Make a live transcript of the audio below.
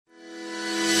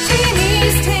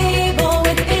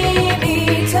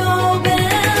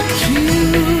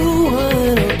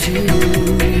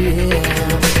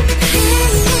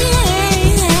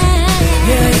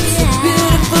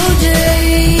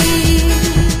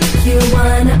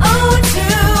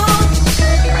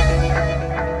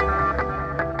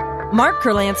Mark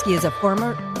Kurlansky is a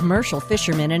former commercial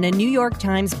fisherman and a New York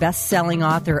Times best-selling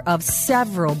author of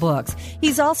several books.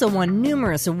 He's also won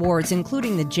numerous awards,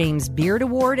 including the James Beard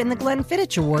Award and the Glenn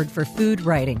Fittich Award for food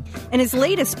writing. And his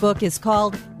latest book is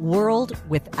called World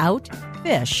Without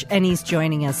Fish, and he's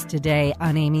joining us today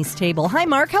on Amy's Table. Hi,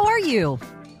 Mark. How are you?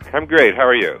 I'm great. How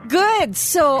are you? Good.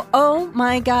 So, oh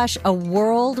my gosh, a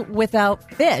world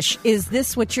without fish. Is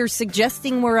this what you're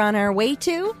suggesting we're on our way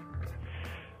to?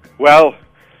 Well,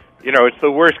 you know, it's the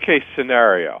worst-case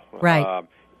scenario. Right.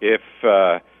 If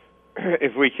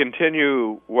we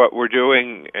continue what we're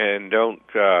doing and don't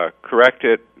correct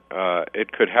it,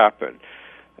 it could happen.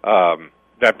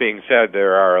 That being said,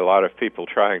 there are a lot of people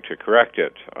trying to correct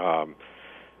it.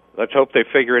 Let's hope they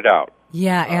figure it out.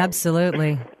 Yeah,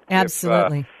 absolutely.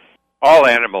 Absolutely. All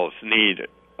animals need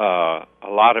a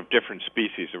lot of different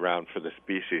species around for the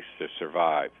species to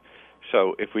survive.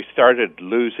 So if we started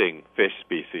losing fish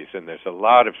species, and there's a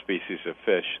lot of species of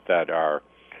fish that are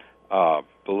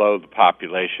below the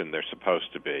population they're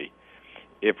supposed to be,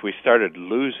 if we started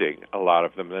losing a lot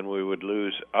of them, then we would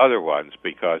lose other ones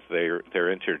because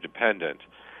they're interdependent.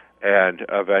 And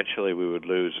eventually we would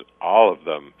lose all of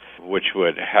them, which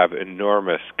would have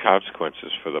enormous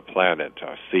consequences for the planet.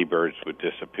 Seabirds would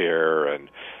disappear, and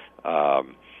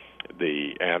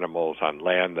the animals on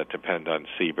land that depend on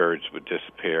seabirds would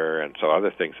disappear, and so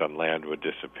other things on land would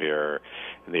disappear,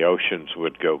 and the oceans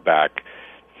would go back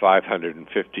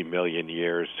 550 million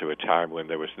years to a time when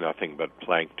there was nothing but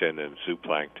plankton and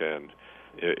zooplankton.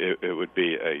 It would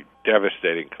be a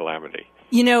devastating calamity.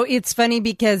 You know, it's funny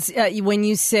because when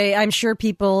you say, I'm sure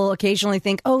people occasionally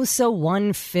think, oh, so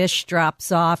one fish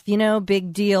drops off, you know,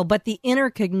 big deal. But the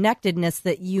interconnectedness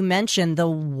that you mentioned, the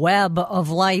web of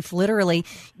life, literally,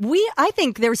 I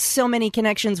think there's so many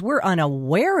connections we're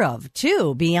unaware of,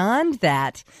 too, beyond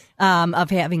that, of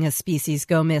having a species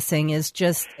go missing is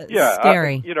just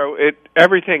scary. You know,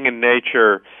 everything in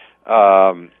nature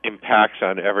impacts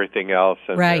on everything else,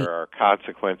 and right. There are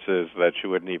consequences that you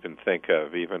wouldn't even think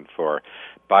of, even for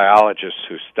biologists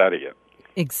who study it.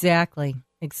 Exactly.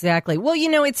 Well, you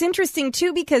know, it's interesting,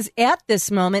 too, because at this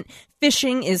moment,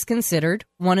 fishing is considered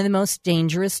one of the most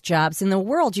dangerous jobs in the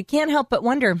world. You can't help but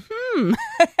wonder,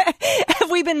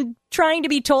 have we been trying to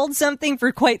be told something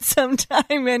for quite some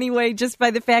time anyway, just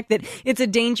by the fact that it's a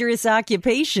dangerous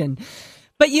occupation?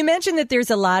 But you mentioned that there's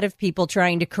a lot of people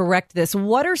trying to correct this.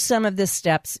 What are some of the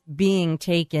steps being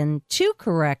taken to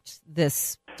correct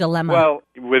this dilemma? Well,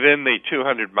 within the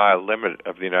 200-mile limit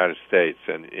of the United States,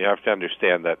 and you have to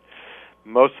understand that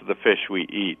most of the fish we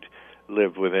eat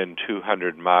live within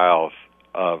 200 miles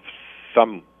of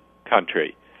some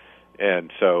country.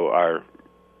 And so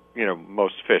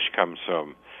most fish comes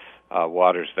from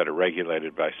waters that are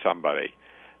regulated by somebody.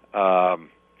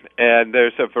 And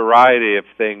there's a variety of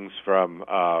things from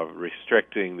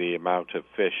restricting the amount of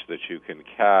fish that you can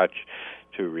catch,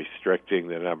 to restricting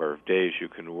the number of days you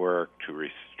can work, to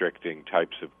restricting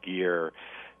types of gear,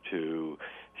 to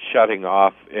shutting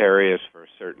off areas for a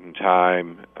certain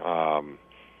time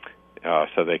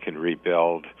so they can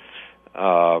rebuild.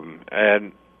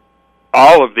 And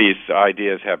all of these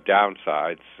ideas have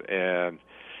downsides, and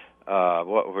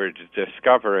what we're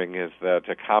discovering is that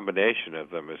a combination of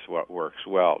them is what works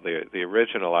well. The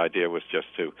original idea was just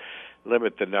to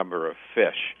limit the number of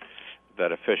fish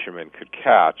that a fisherman could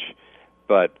catch,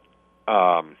 but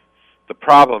the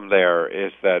problem there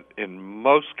is that in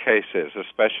most cases,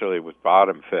 especially with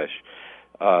bottom fish,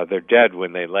 they're dead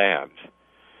when they land.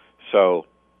 So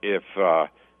if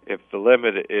the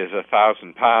limit is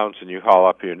 1,000 pounds and you haul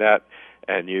up your net,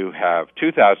 and you have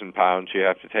 2,000 pounds, you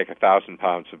have to take 1,000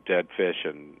 pounds of dead fish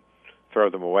and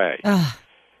throw them away.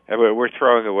 And we're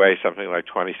throwing away something like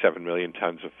 27 million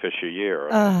tons of fish a year,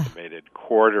 an estimated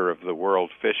quarter of the world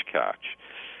fish catch.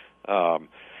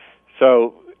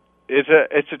 So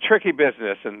it's a tricky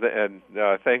business, and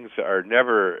things are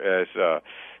never as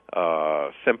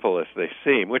simple as they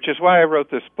seem, which is why I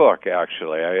wrote this book,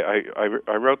 actually.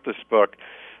 I wrote this book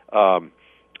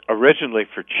originally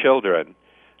for children,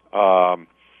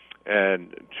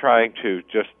 and trying to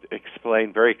just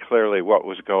explain very clearly what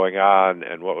was going on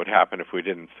and what would happen if we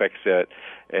didn't fix it,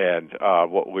 and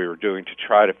what we were doing to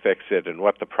try to fix it, and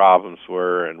what the problems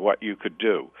were, and what you could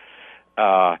do.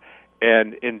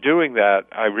 And in doing that,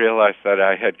 I realized that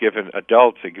I had given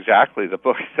adults exactly the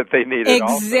book that they needed.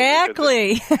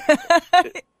 Exactly. Also,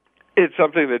 it's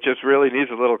something that just really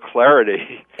needs a little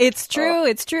clarity. It's true.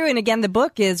 It's true. And again, the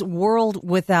book is World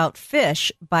Without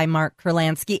Fish by Mark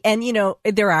Kurlansky. And,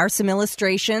 there are some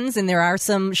illustrations and there are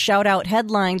some shout-out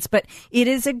headlines, but it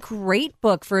is a great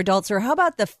book for adults. Or how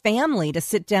about the family to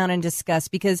sit down and discuss?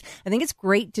 Because I think it's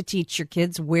great to teach your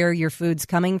kids where your food's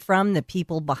coming from, the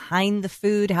people behind the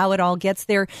food, how it all gets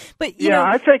there. But,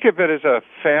 I think of it as a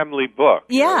family book.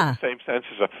 Yeah. In the same sense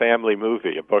as a family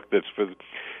movie, a book that's for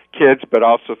kids, but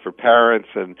also for parents,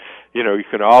 and you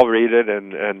can all read it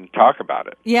and talk about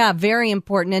it. Yeah, very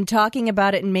important. And talking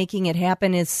about it and making it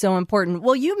happen is so important.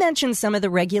 Well, you mentioned some of the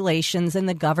regulations and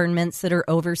the governments that are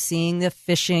overseeing the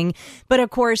fishing, but of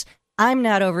course, I'm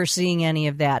not overseeing any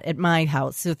of that at my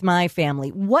house with my family.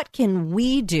 What can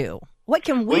we do? What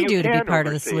can we do to be part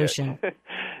of the solution?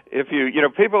 If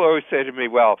people always say to me,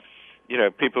 well,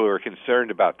 people who are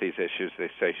concerned about these issues, they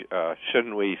say,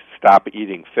 shouldn't we stop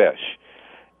eating fish?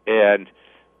 And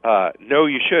no,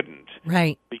 you shouldn't.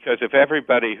 Right. Because if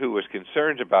everybody who was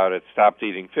concerned about it stopped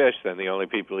eating fish, then the only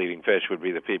people eating fish would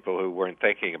be the people who weren't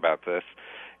thinking about this,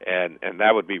 and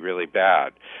that would be really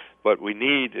bad. What we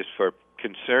need is for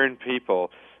concerned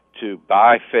people to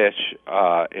buy fish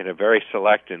in a very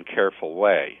select and careful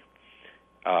way.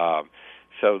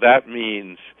 So that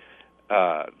means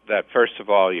that, first of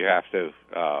all, you have to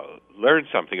learn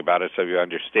something about it so you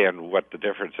understand what the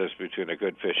difference is between a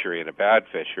good fishery and a bad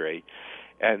fishery.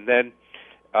 And then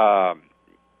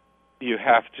you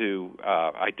have to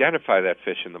identify that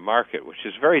fish in the market, which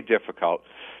is very difficult.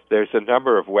 There's a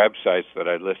number of websites that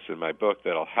I list in my book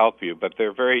that'll help you, but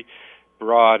they're very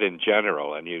broad in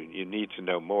general, and you need to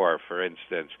know more. For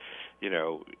instance,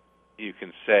 you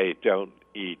can say don't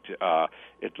eat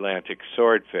Atlantic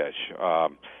swordfish,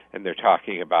 and they're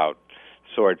talking about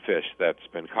swordfish that's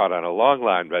been caught on a long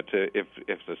line, but if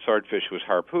the swordfish was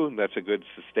harpooned, that's a good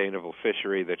sustainable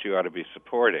fishery that you ought to be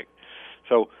supporting.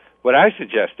 So what I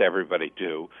suggest everybody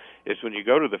do is when you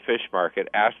go to the fish market,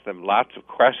 ask them lots of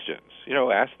questions.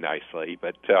 Ask nicely,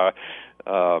 but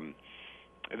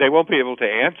they won't be able to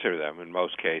answer them in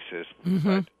most cases.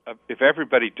 Mm-hmm. But if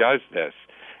everybody does this,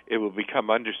 it will become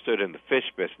understood in the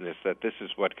fish business that this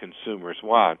is what consumers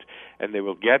want, and they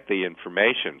will get the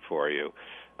information for you.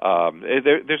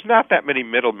 There's not that many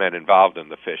middlemen involved in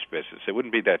the fish business. It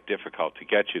wouldn't be that difficult to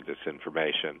get you this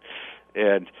information.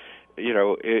 And,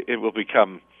 it will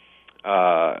become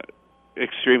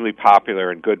extremely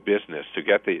popular and good business to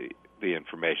get the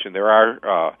information. There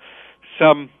are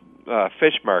some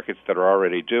fish markets that are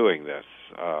already doing this.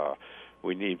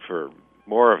 We need for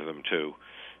more of them too.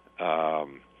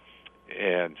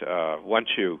 And once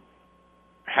you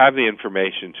have the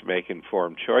information to make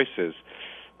informed choices,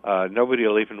 nobody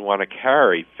will even want to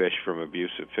carry fish from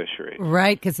abusive fisheries.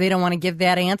 Right, because they don't want to give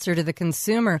that answer to the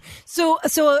consumer. So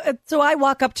I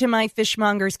walk up to my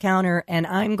fishmonger's counter and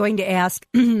I'm going to ask,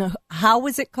 how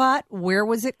was it caught? Where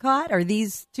was it caught? Are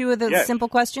these two of the simple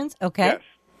questions? Okay. Yes.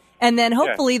 And then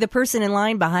hopefully the person in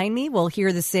line behind me will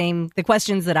hear the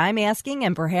questions that I'm asking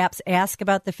and perhaps ask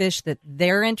about the fish that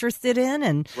they're interested in.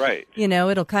 And, right.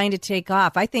 It'll kind of take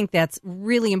off. I think that's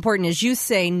really important. As you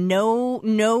say, no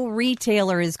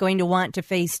retailer is going to want to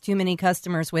face too many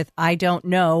customers with, I don't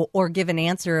know, or give an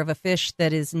answer of a fish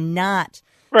that is not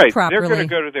right. properly. They're going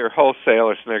to go to their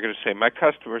wholesalers and they're going to say, my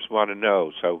customers want to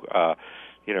know, so,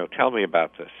 tell me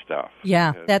about this stuff.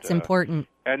 Yeah, that's important.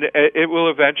 And it will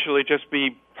eventually just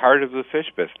be part of the fish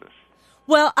business.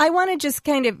 Well, I want to just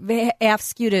kind of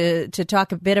ask you to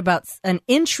talk a bit about an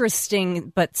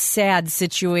interesting but sad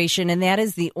situation, and that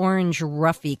is the orange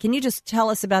roughy. Can you just tell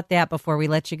us about that before we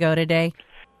let you go today?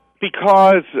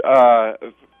 Because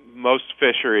most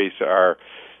fisheries are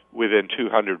within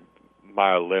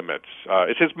 200-mile limits.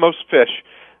 It says most fish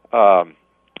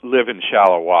live in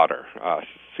shallow water.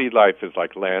 Sea life is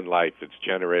like land life. It's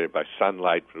generated by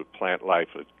sunlight. Plant life,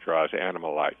 it draws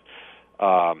animal life.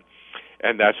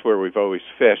 And that's where we've always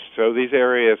fished. So these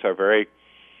areas are very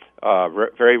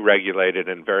very regulated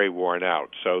and very worn out.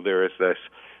 So there is this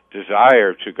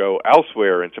desire to go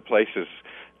elsewhere into places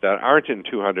that aren't in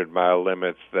 200-mile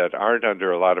limits, that aren't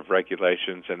under a lot of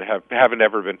regulations, and haven't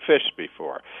ever been fished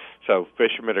before. So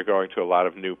fishermen are going to a lot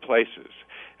of new places.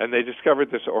 And they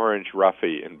discovered this orange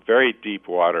roughy in very deep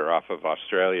water off of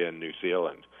Australia and New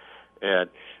Zealand. And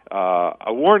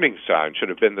a warning sign should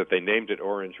have been that they named it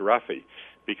orange roughy,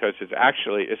 because it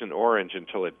actually isn't orange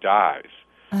until it dies.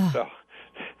 So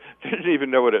they didn't even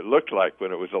know what it looked like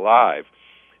when it was alive.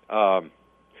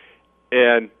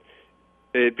 And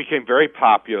it became very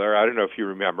popular. I don't know if you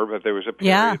remember, but there was a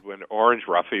period when orange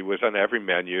roughy was on every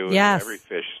menu in every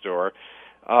fish store.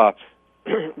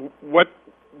 What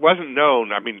wasn't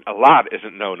known, a lot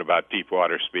isn't known about deep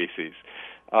water species.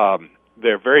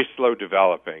 they're very slow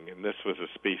developing, and this was a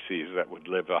species that would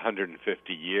live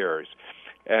 150 years,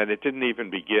 and it didn't even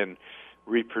begin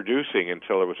reproducing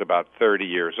until it was about 30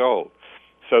 years old.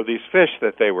 So these fish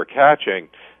that they were catching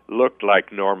looked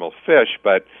like normal fish,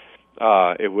 but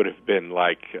it would have been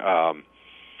like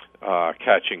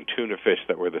catching tuna fish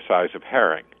that were the size of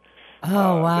herring.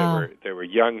 Oh, wow. They were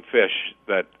young fish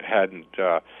that hadn't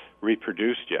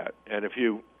reproduced yet. And if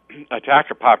you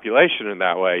attack a population in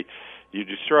that way, you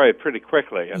destroy it pretty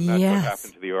quickly. And that's what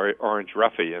happened to the orange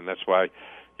roughy, and that's why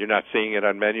you're not seeing it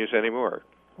on menus anymore.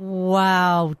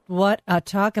 Wow. What a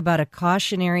talk about a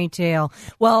cautionary tale.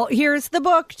 Well, here's the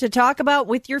book to talk about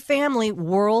with your family,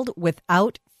 World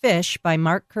Without Fish by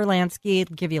Mark Kurlansky.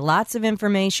 It'll give you lots of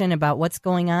information about what's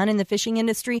going on in the fishing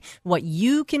industry, what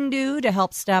you can do to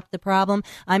help stop the problem.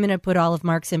 I'm going to put all of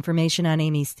Mark's information on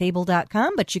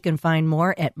amystable.com, but you can find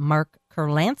more at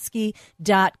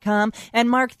markkurlansky.com.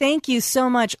 And Mark, thank you so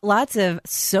much. Lots of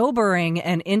sobering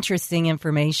and interesting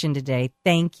information today.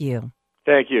 Thank you.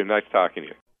 Thank you. Nice talking to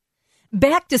you.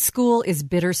 Back to school is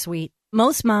bittersweet.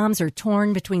 Most moms are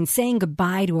torn between saying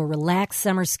goodbye to a relaxed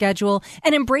summer schedule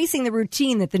and embracing the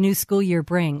routine that the new school year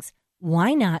brings.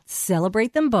 Why not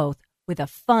celebrate them both with a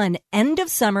fun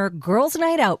end-of-summer girls'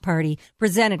 night out party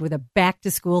presented with a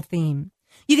back-to-school theme?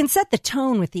 You can set the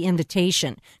tone with the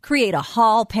invitation, create a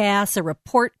hall pass, a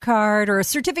report card, or a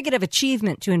certificate of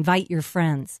achievement to invite your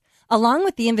friends. Along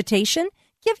with the invitation,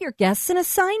 give your guests an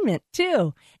assignment,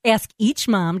 too. Ask each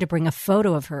mom to bring a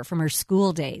photo of her from her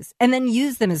school days and then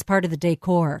use them as part of the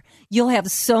decor. You'll have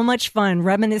so much fun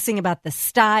reminiscing about the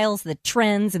styles, the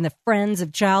trends, and the friends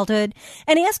of childhood.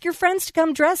 And ask your friends to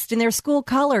come dressed in their school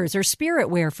colors or spirit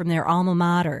wear from their alma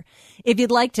mater. If you'd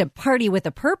like to party with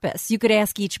a purpose, you could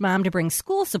ask each mom to bring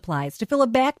school supplies to fill a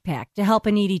backpack to help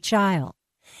a needy child.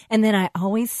 And then I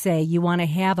always say you want to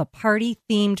have a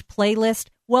party-themed playlist.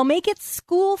 Well, make it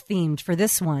school-themed for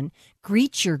this one.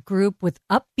 Greet your group with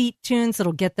upbeat tunes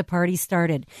that'll get the party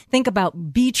started. Think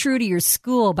about Be True to Your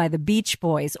School by the Beach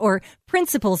Boys or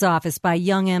Principal's Office by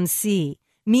Young MC.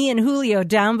 Me and Julio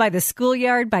Down by the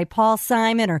Schoolyard by Paul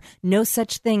Simon or No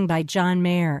Such Thing by John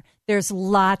Mayer. There's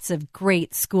lots of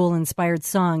great school-inspired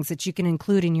songs that you can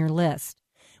include in your list.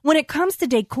 When it comes to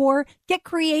decor, get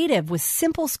creative with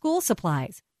simple school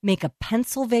supplies. Make a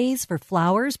pencil vase for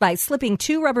flowers by slipping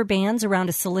 2 rubber bands around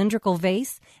a cylindrical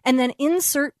vase and then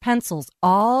insert pencils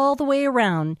all the way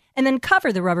around and then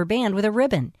cover the rubber band with a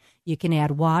ribbon. You can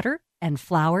add water and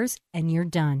flowers and you're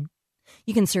done.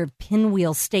 You can serve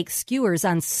pinwheel steak skewers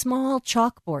on small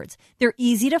chalkboards. They're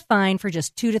easy to find for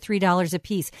just $2 to $3 a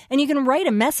piece, and you can write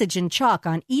a message in chalk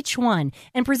on each one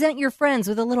and present your friends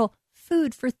with a little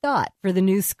food for thought for the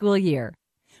new school year.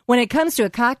 When it comes to a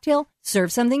cocktail,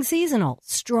 serve something seasonal.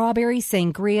 Strawberry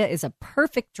sangria is a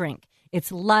perfect drink.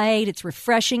 It's light, it's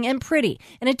refreshing, and pretty,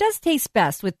 and it does taste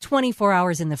best with 24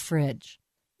 hours in the fridge.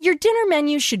 Your dinner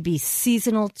menu should be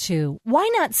seasonal, too. Why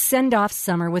not send off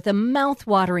summer with a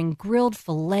mouth-watering grilled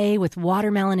filet with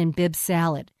watermelon and Bibb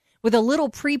salad? With a little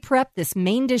pre-prep, this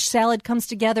main dish salad comes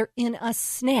together in a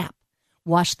snap.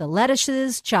 Wash the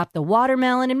lettuces, chop the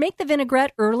watermelon, and make the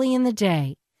vinaigrette early in the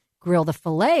day. Grill the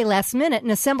filet last minute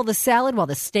and assemble the salad while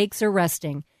the steaks are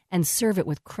resting, and serve it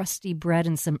with crusty bread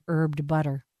and some herbed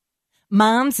butter.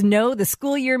 Moms know the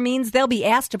school year means they'll be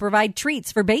asked to provide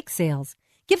treats for bake sales.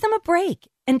 Give them a break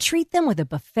and treat them with a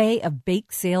buffet of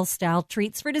bake sale-style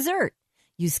treats for dessert.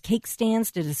 Use cake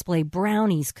stands to display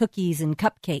brownies, cookies, and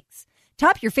cupcakes.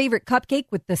 Top your favorite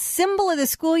cupcake with the symbol of the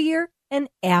school year, an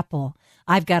apple.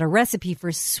 I've got a recipe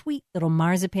for sweet little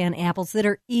marzipan apples that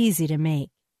are easy to make.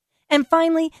 And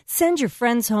finally, send your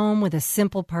friends home with a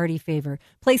simple party favor.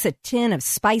 Place a tin of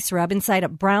spice rub inside a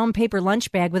brown paper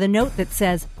lunch bag with a note that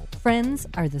says, "Friends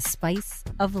are the spice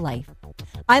of life."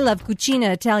 I love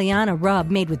Cucina Italiana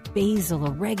rub made with basil,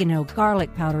 oregano,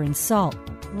 garlic powder, and salt.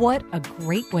 What a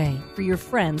great way for your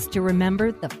friends to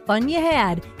remember the fun you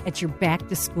had at your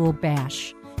back-to-school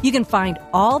bash. You can find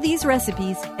all these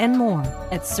recipes and more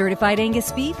at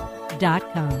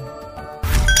CertifiedAngusBeef.com.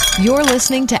 You're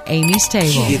listening to Amy's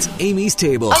Table. It's Amy's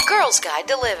Table. A Girl's Guide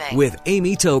to Living. With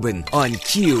Amy Tobin on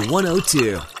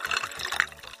Q102.